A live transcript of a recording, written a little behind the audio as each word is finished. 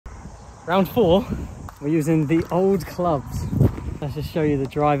Round 4, we're using the old clubs. Let's just show you the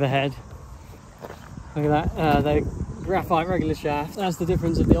driver head. Look at that, the graphite regular shaft. That's the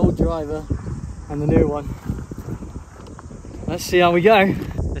difference of the old driver and the new one. Let's see how we go.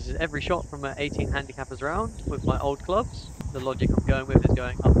 This is every shot from an 18 handicappers round with my old clubs. The logic I'm going with is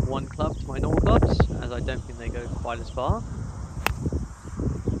going up one club to my normal clubs, as I don't think they go quite as far.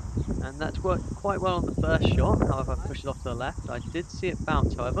 And that's worked quite well on the first shot, however I pushed it off to the left. I did see it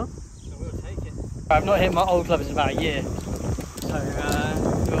bounce, however. So we'll take it. I've not hit my old clubs in about a year, so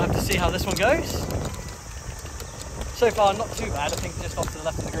we'll have to see how this one goes. So far not too bad, I think just off to the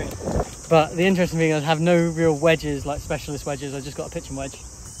left of the green. But the interesting thing is I have no real wedges, like specialist wedges. I just got a pitching wedge.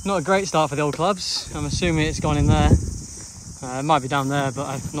 Not a great start for the old clubs. I'm assuming it's gone in there. It might be down there, but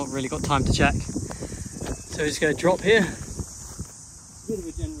I've not really got time to check. So we're just going to drop here. Bit of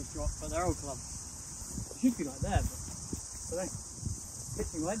a generous drop, but they're old clubs. It should be like there, but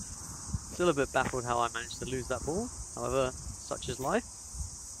pitching wedge. Still a bit baffled how I managed to lose that ball. However, such is life.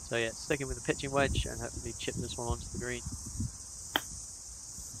 So yeah, sticking with the pitching wedge and hopefully chip this one onto the green.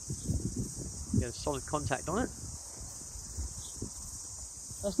 Get a solid contact on it.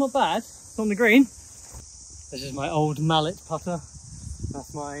 That's not bad. It's on the green. This is my old mallet putter.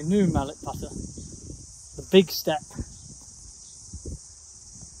 That's my new mallet putter. The big step.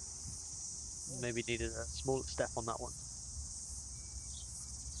 Maybe needed a smaller step on that one.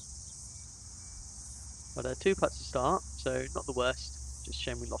 But 2 putts to start, so not the worst. Just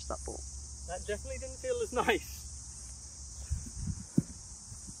shame we lost that ball. That definitely didn't feel as nice.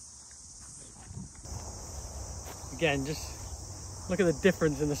 Again, just look at the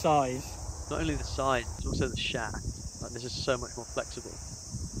difference in the size. Not only the size, it's also the shaft. Like, this is so much more flexible.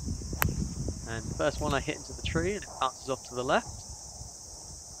 And the first one I hit into the tree and it bounces off to the left.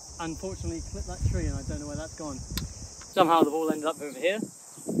 Unfortunately clipped that tree and I don't know where that's gone. Somehow the ball ended up over here.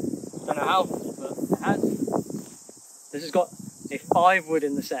 Don't know how, but it has. This has got a 5 wood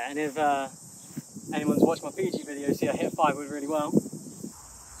in the set, and if anyone's watched my PG video, see I hit a 5 wood really well.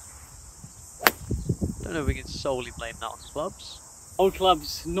 Don't know if we can solely blame that on clubs. Old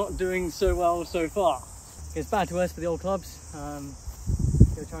clubs not doing so well so far. It's bad to worse for the old clubs. Gonna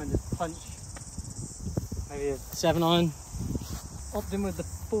try and just punch maybe a 7 iron. Opt in with the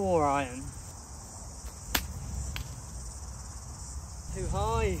 4 iron. Too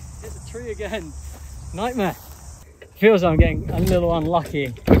high, hit the tree again. Nightmare. Feels like I'm getting a little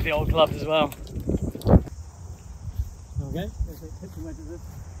unlucky with the old clubs as well. Okay, let's make pitching wedges in.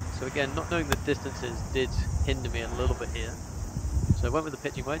 So again, not knowing the distances did hinder me a little bit here. So I went with the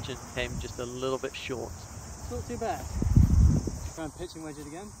pitching wedge and came just a little bit short. It's not too bad. Try and pitching wedge it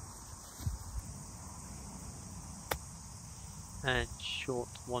again. And short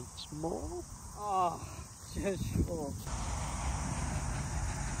once more. Oh, just short.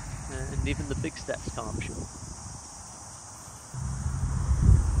 And even the big steps come up short.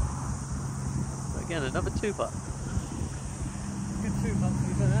 So again, another 2 putt. Good 2 putt to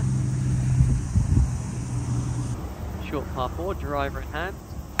be fair. Short par 4, driver in hand.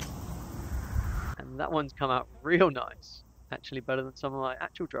 And that one's come out real nice. Actually better than some of my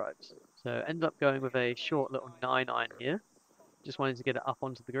actual drives. So ended up going with a short little 9 iron here. Just wanted to get it up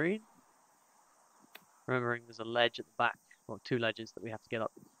onto the green. Remembering there's a ledge at the back, or 2 ledges that we have to get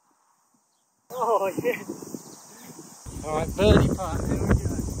up. Oh yeah. Alright, birdie putt, here we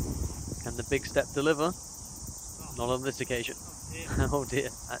go. Can the big step deliver? Not on this occasion. Oh dear. Oh dear,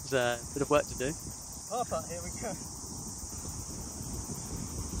 that's a bit of work to do. Par putt, here we go.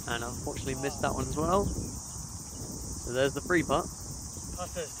 And unfortunately missed that one as well. So there's the 3 putt.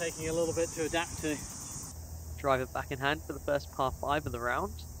 Putter's taking a little bit to adapt to. Drive it back in hand for the first par 5 of the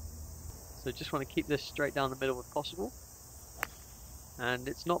round. So just want to keep this straight down the middle if possible. And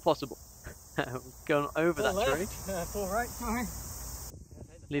it's not possible. We've gone over that tree. 4 right, sorry.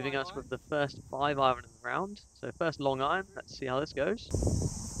 Leaving us with the first 5 iron in the round. So first long iron, let's see how this goes.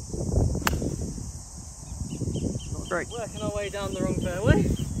 Not great. Working our way down the wrong fairway.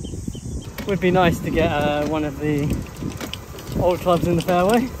 Would be nice to get one of the old clubs in the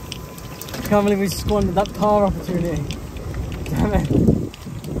fairway. I can't believe we squandered that par opportunity. Damn it.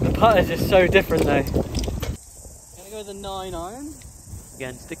 The putt is just so different though. Gonna go with the 9 iron.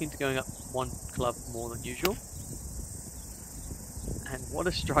 Again, sticking to going up 1 club more than usual. And what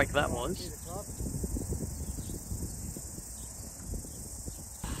a strike that was.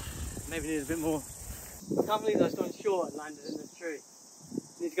 Maybe need a bit more. I can't believe that's gone short and landed in this tree.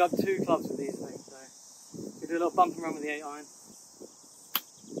 Need to go up 2 clubs with these things, so we do a little bump around with the 8 iron.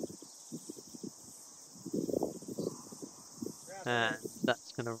 And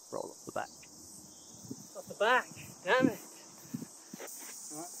that's going to roll off the back. Off the back, damn it.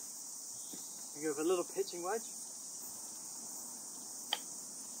 Right. We go with a little pitching wedge.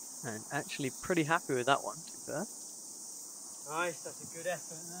 And actually pretty happy with that one, to be fair. Nice, that's a good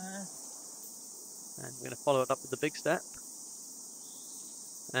effort there. And we're going to follow it up with the big step.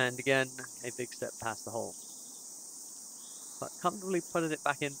 And again, a big step past the hole. But comfortably putting it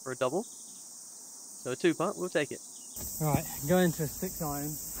back in for a double. So a 2-putt, we'll take it. Right, going to a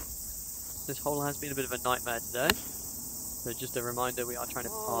 6-iron. This hole has been a bit of a nightmare today. So just a reminder, we are trying to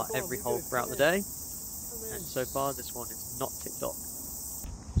par every hole throughout the day. And so far, this one is not ticked off.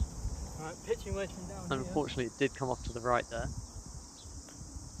 Right, pitching wedge from down Unfortunately, it did come off to the right there.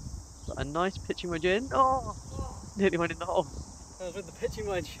 But a nice pitching wedge in. Oh! Nearly went in the hole. That was with the pitching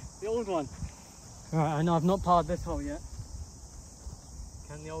wedge, the old one. Right, I know I've not parred this hole yet.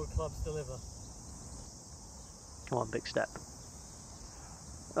 Can the old clubs deliver? Come on, big step.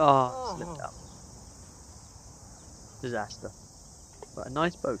 Oh, slipped out. Disaster. But a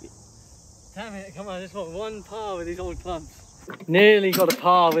nice bogey. Damn it, come on, I just want one par with these old clubs. Nearly got a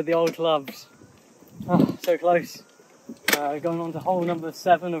par with the old clubs. Oh, so close. Going on to hole number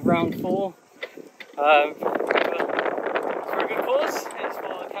 7 of round 4. For a good cause. It's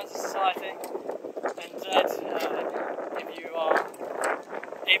for Cancer Society. And if you are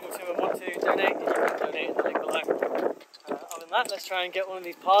able to and want to donate, you can donate in the link below. Other than that, let's try and get one of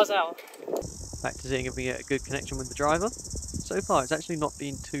these pars out. Back to seeing if we get a good connection with the driver. So far, it's actually not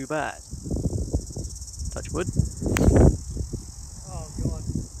been too bad. Touch wood. Oh god.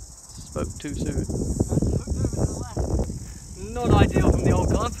 Spoke too soon. That's hooked over to the left. Not ideal from the old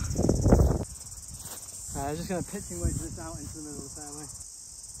club. Just going to pitching wedge this out into the middle of the fairway.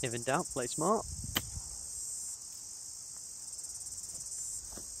 If in doubt, play smart.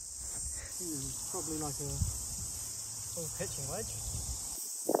 Probably like a full pitching wedge.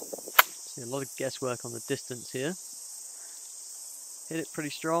 See a lot of guesswork on the distance here. Hit it pretty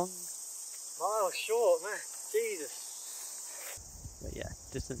strong. Mile short, man. Jesus. But yeah,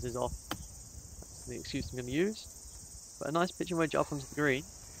 distance is off. That's the excuse I'm going to use. But a nice pitching wedge up onto the green.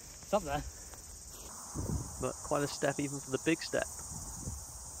 It's up there. But quite a step even for the big step.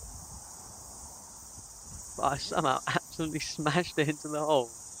 But I somehow absolutely smashed it into the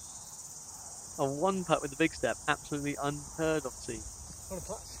hole. A 1-putt with the big step, absolutely unheard of, see. What a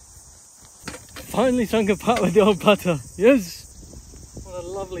putt. Finally sunk a putt with the old putter. Yes! What a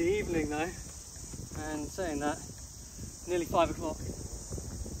lovely evening though. And saying that, nearly 5 o'clock.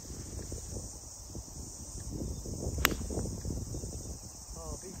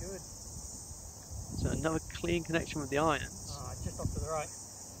 Oh, be good. So another clean connection with the irons. Oh, just off to the right.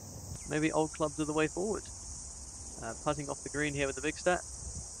 Maybe old clubs are the way forward. Putting off the green here with the big step.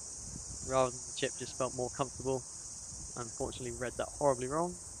 Rather than the chip, just felt more comfortable. Unfortunately read that horribly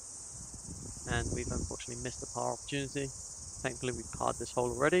wrong. And we've unfortunately missed the par opportunity. Thankfully we've parred this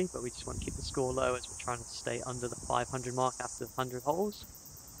hole already, but we just want to keep the score low as we're trying to stay under the 500 mark after 100 holes.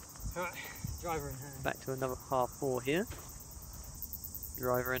 Alright, driver in hand. Back to another par 4 here.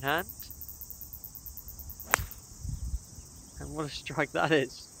 Driver in hand. And what a strike that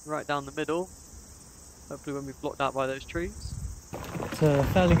is. Right down the middle. Hopefully when we're blocked out by those trees. It's a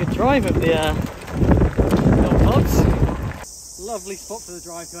fairly good drive of the old clubs. Lovely spot for the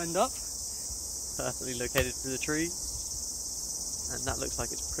drive to end up. Perfectly located through the trees. And that looks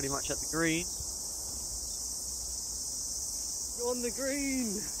like it's pretty much at the green. You're on the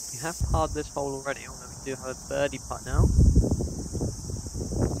green! We have parred this hole already, although we do have a birdie putt now.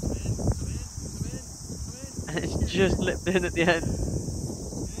 And it's just lipped in at the end.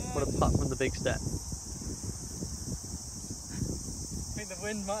 What a putt from the big step. I think the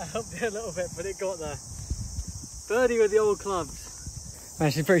wind might have helped it a little bit, but it got there. Birdie with the old clubs. I'm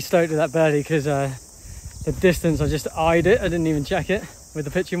actually pretty stoked with that birdie because the distance, I just eyed it. I didn't even check it with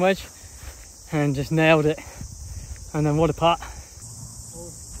the pitching wedge and just nailed it. And then what a putt.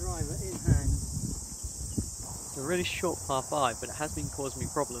 Old driver in hand. It's a really short par 5, but it has been causing me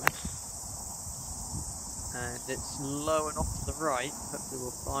problems. And it's low and off to the right. Hopefully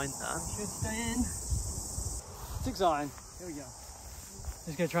we'll find that. Should stay in. 6 iron. Here we go.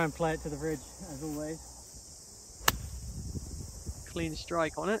 Just gonna try and play it to the bridge as always. Clean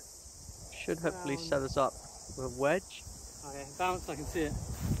strike on it. Should hopefully set us up with a wedge. Oh yeah, bounce, I can see it.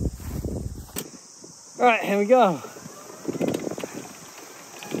 Right, here we go.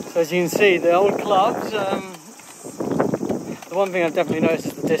 So as you can see, the old clubs, the one thing I've definitely noticed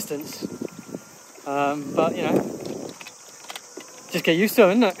is the distance. But you know, just get used to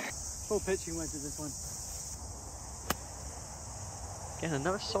it, isn't it? Full pitching wedge with this one. Again,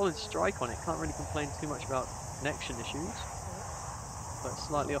 another solid strike on it. Can't really complain too much about connection issues. But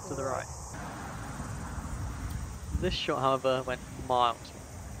slightly off to the right. This shot, however, went miles.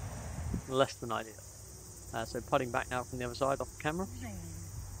 less than ideal. So putting back now from the other side off the camera.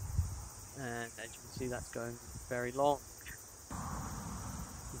 And as you can see, that's going very long.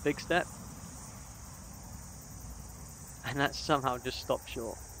 Big step. And that's somehow just stopped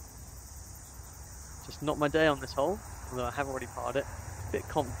short. Just not my day on this hole, although I have already parred it. A bit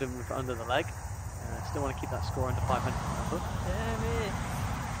confident with under the leg. Still want to keep that score under 500, remember? Damn it!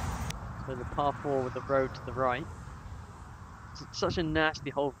 So the par 4 with the road to the right. It's such a nasty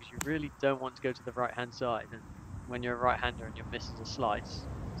hole because you really don't want to go to the right hand side, and when you're a right hander and you're missing a slice,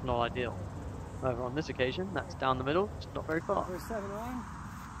 it's not ideal. However, on this occasion, that's down the middle, it's not very far.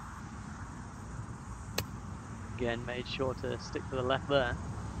 Again, made sure to stick to the left there.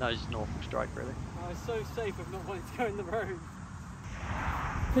 That was just an awful strike, really. I was so safe of not wanting to go in the road.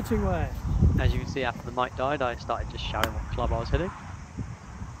 Pitching wedge. As you can see, after the mic died, I started just shouting what club I was hitting.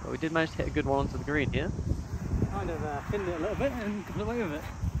 But we did manage to hit a good one onto the green here. Kind of thinned it a little bit and got away with it.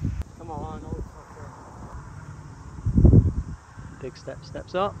 Come on, old fucker. Big step,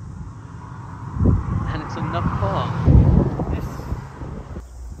 steps up. And it's another par. Yes.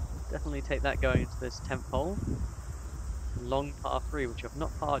 Definitely take that going into this 10th hole. Long par 3, which I've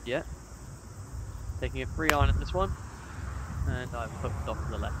not parred yet. Taking a 3-iron at this one. And I've hooked off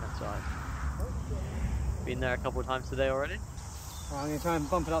to the left hand side. Been there a couple of times today already. Well, I'm going to try and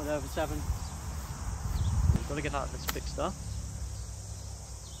bump it up there for 7. We've got to get out of this big stuff.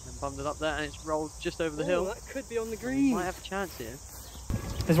 And bumped it up there and it's rolled just over the hill. That could be on the green. Might have a chance here.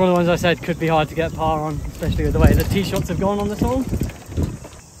 It's one of the ones I said could be hard to get par on, especially with the way the tee shots have gone on this hole.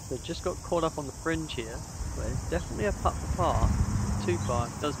 So just got caught up on the fringe here, but it's definitely a putt for par. Too far,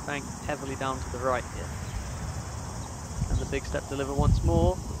 it does bank heavily down to the right here. And the big step deliver once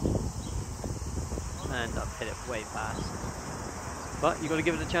more. And I've hit it way past. But you've got to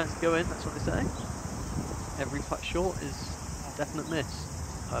give it a chance to go in, that's what they say. Every putt short is a definite miss.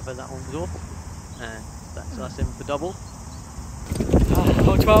 However, that one was awful. And that's us in for double.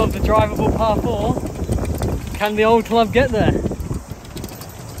 Hole 12, the drivable par 4. Can the old club get there?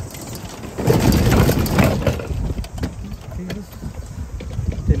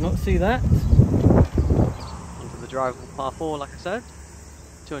 Did not see that. Into the drivable par 4, like I said.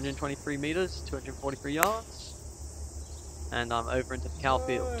 223 metres, 243 yards. And I'm over into the cow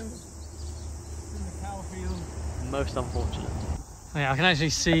field. Most unfortunate. Oh yeah, I can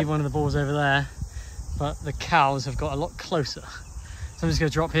actually see one of the balls over there, but the cows have got a lot closer. So I'm just going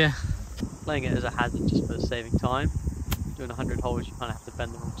to drop here. Playing it as a hazard just for saving time. Doing 100 holes, you kind of have to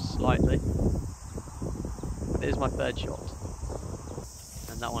bend the rules slightly. But it is my third shot.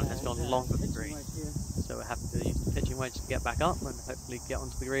 And that one has gone long of the green. So we're having to use the pitching wedge to get back up and hopefully get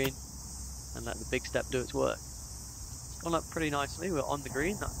onto the green and let the big step do its work. It's gone up pretty nicely, we're on the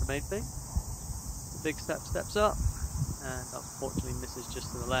green, that's the main thing. The big step steps up and unfortunately misses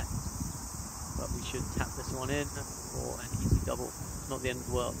just to the left. But we should tap this one in for an easy double. It's not the end of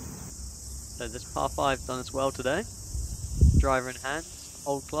the world. So this par 5 done us well today. Driver in hand,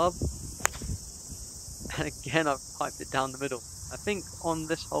 old club. And again I've piped it down the middle. I think on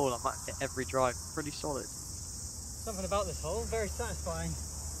this hole I might hit every drive pretty solid. Something about this hole, very satisfying.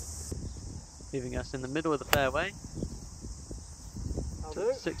 Leaving us in the middle of the fairway.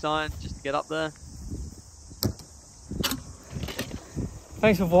 Took 6-iron just to get up there.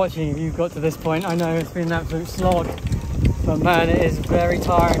 Thanks for watching if you've got to this point. I know it's been an absolute slog, but man, it is very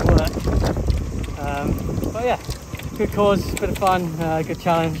tiring work. But yeah, good cause, bit of fun, good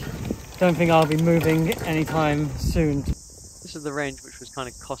challenge. Don't think I'll be moving anytime soon. This is the range which was kind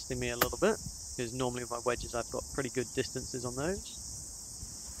of costing me a little bit, because normally with my wedges I've got pretty good distances on those.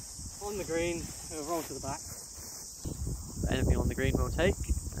 On the green, it'll roll to the back. But anything on the green we'll take,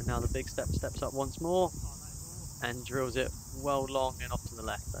 and now the big step steps up once more and drills it well long and off to the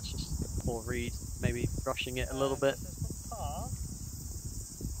left. That's just a poor read, maybe rushing it a little bit.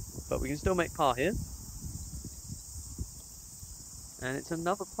 But we can still make par here. And it's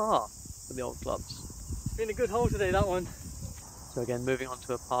another par for the old clubs. It's been a good hole today, that one. So again, moving on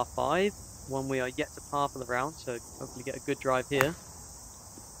to a par 5, one we are yet to par for the round, so hopefully get a good drive here.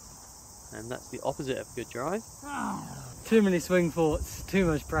 And that's the opposite of good drive. Too many swing thoughts, too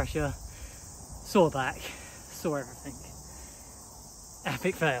much pressure. Saw back, saw everything.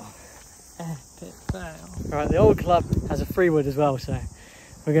 Epic fail. Epic fail. Alright, the old club has a free wood as well, so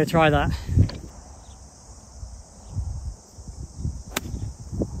we're going to try that.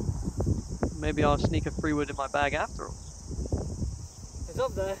 Maybe I'll sneak a free wood in my bag after all. It's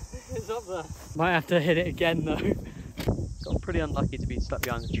up there, it's up there. Might have to hit it again though. Got pretty unlucky to be stuck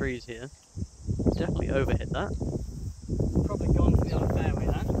behind the trees here. Definitely overhit that. Probably gone to the other fairway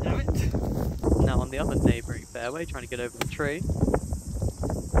then, damn it. Now on the other neighbouring fairway, trying to get over the tree.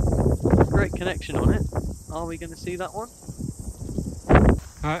 connection on it. Are we going to see that one?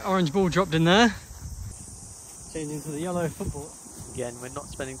 Alright, orange ball dropped in there. Changing to the yellow football. Again, we're not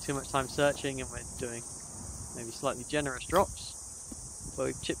spending too much time searching, and we're doing maybe slightly generous drops. But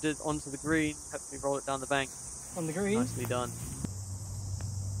we've chipped it onto the green, hopefully roll it down the bank. On the green. Nicely done.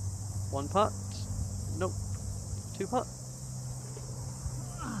 One putt. Nope. Two putt.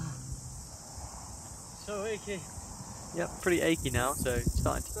 So achy. Yep, pretty achy now, so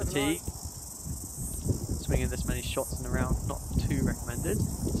starting to fatigue. Swinging this many shots in a round, not too recommended.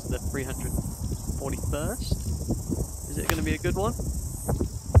 It's the 341st. Is it going to be a good one?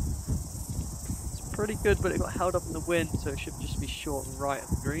 It's pretty good, but it got held up in the wind, so it should just be short and right of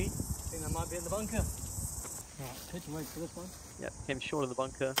the green. I think that might be in the bunker. Right, pitching wedge for this one. Yep, came short of the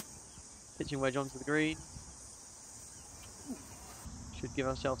bunker. Pitching wedge onto the green. Should give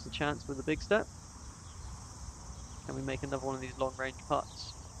ourselves a chance with a big step. Can we make another one of these long range putts?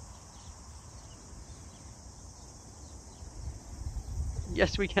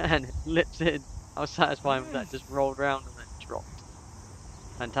 Yes, we can. It lips in. I was satisfied with that. Just rolled round and then dropped.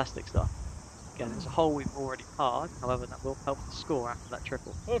 Fantastic stuff. Again, it's a hole we've already parred. However, that will help the score after that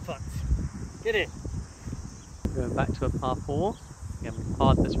triple. Good putt. Get in. Going back to a par 4. Again, we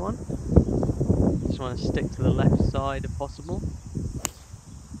parred this one. Just want to stick to the left side if possible.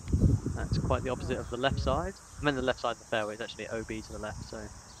 That's quite the opposite of the left side. I meant the left side of the fairway is actually OB to the left, so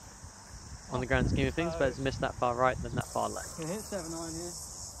on the grand scheme of things, better to miss that far right than that far left. Hit 7-iron here.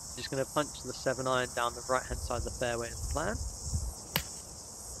 Just going to punch the 7-iron down the right hand side of the fairway as the plan.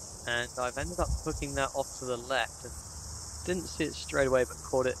 And I've ended up hooking that off to the left and didn't see it straight away, but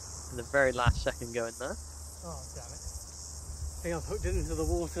caught it in the very last second going there. Oh, damn it. I think I've hooked it into the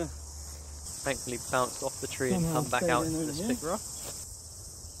water. Thankfully bounced off the tree and come back out into this thick rough.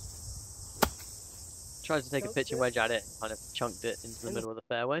 Tried to take a pitching wedge at it and kind of chunked it into the middle of the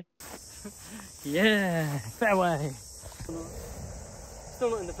fairway. Yeah, fairway. Still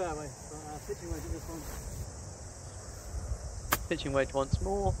not in the fairway, but pitching wedge at this one. Pitching wedge once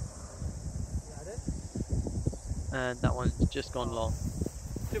more. And that one's just gone long.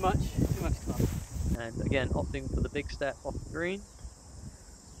 Too much club. And again, opting for the big step off the green.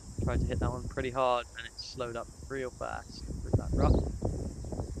 Tried to hit that one pretty hard and it slowed up real fast with that rough.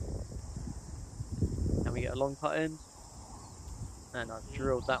 And we get a long putt in. And I've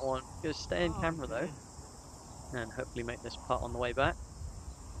drilled that one. Gonna stay in camera though. And hopefully make this putt on the way back.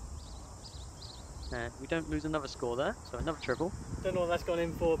 And we don't lose another score there, so another triple. Don't know what that's gone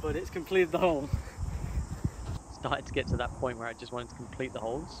in for, but it's completed the hole. Started to get to that point where I just wanted to complete the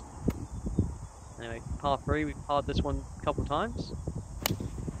holes. Anyway, par 3, we've parred this one a couple times.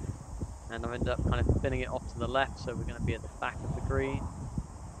 And I've ended up kind of spinning it off to the left, so we're going to be at the back of the green.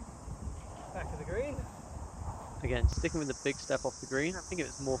 Back of the green? Again, sticking with the big step off the green. I think it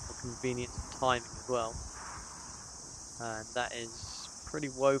was more for convenience and timing as well. And that is pretty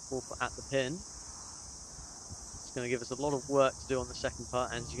woeful at the pin. It's going to give us a lot of work to do on the second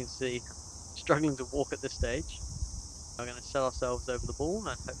putt, and as you can see, struggling to walk at this stage. We're going to set ourselves over the ball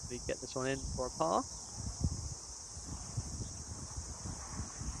and hopefully get this one in for a par.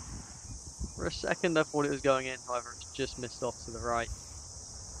 For a second I thought it was going in, however it's just missed off to the right.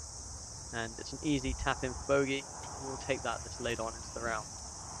 And it's an easy tap in for bogey. We'll take that this late on into the round.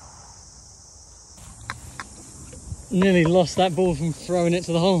 Nearly lost that ball from throwing it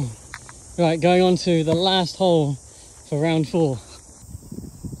to the hole. Right, going on to the last hole for round 4.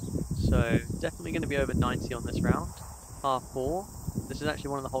 So definitely going to be over 90 on this round. Par 4. This is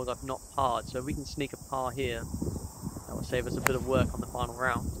actually one of the holes I've not parred, so if we can sneak a par here, that will save us a bit of work on the final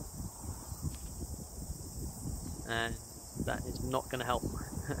round. And that is not going to help.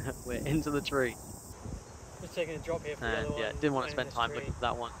 We're into the tree. Just taking a drop here for the other one. Yeah, didn't want to spend time looking for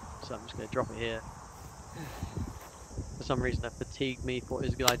that one, so I'm just going to drop it here. For some reason that fatigued me, thought it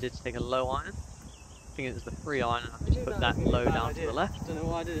was a good idea to take a low iron. I think it was the 3-iron, and I've just put that low down to the left. Don't know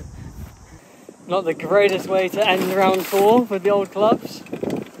why I did it. Not the greatest way to end round 4 with the old clubs.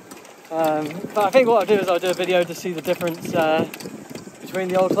 But I think what I'll do is I'll do a video to see the difference between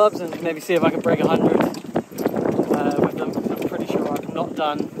the old clubs and maybe see if I can break 100 with them, because I'm pretty sure I've not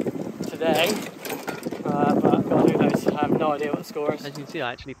done today. But God, who knows? I have no idea what the score is. As you can see,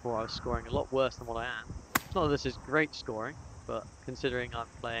 I actually thought I was scoring a lot worse than what I am. It's not that this is great scoring, but considering I'm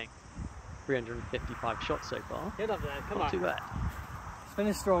playing 355 shots so far, Get up there, come not on. too bad.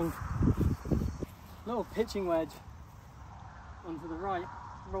 Finish strong. Little pitching wedge onto the right,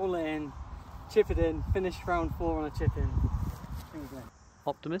 roll it in, chip it in, finish round 4 on a chip in. Here we go.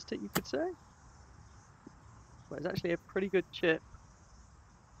 Optimistic, you could say. But it's actually a pretty good chip.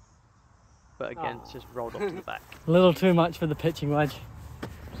 But again, it's just rolled off to the back. A little too much for the pitching wedge.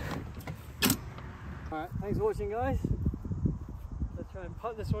 Thanks for watching, guys. Let's try and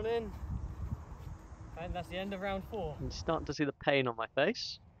putt this one in. And that's the end of round 4. I'm starting to see the pain on my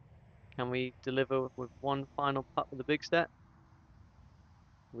face. Can we deliver with one final putt with a big step?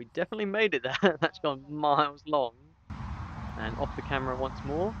 We definitely made it there. That's gone miles long. And off the camera once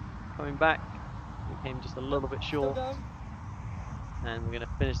more. Coming back, we came just a little bit short. And we're going to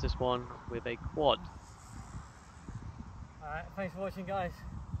finish this one with a quad. Alright, thanks for watching, guys.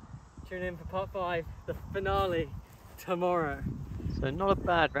 Tune in for part 5, the finale, tomorrow. So not a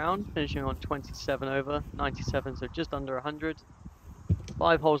bad round, finishing on 27 over, 97, so just under 100.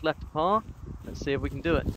 5 holes left to par. Let's see if we can do it.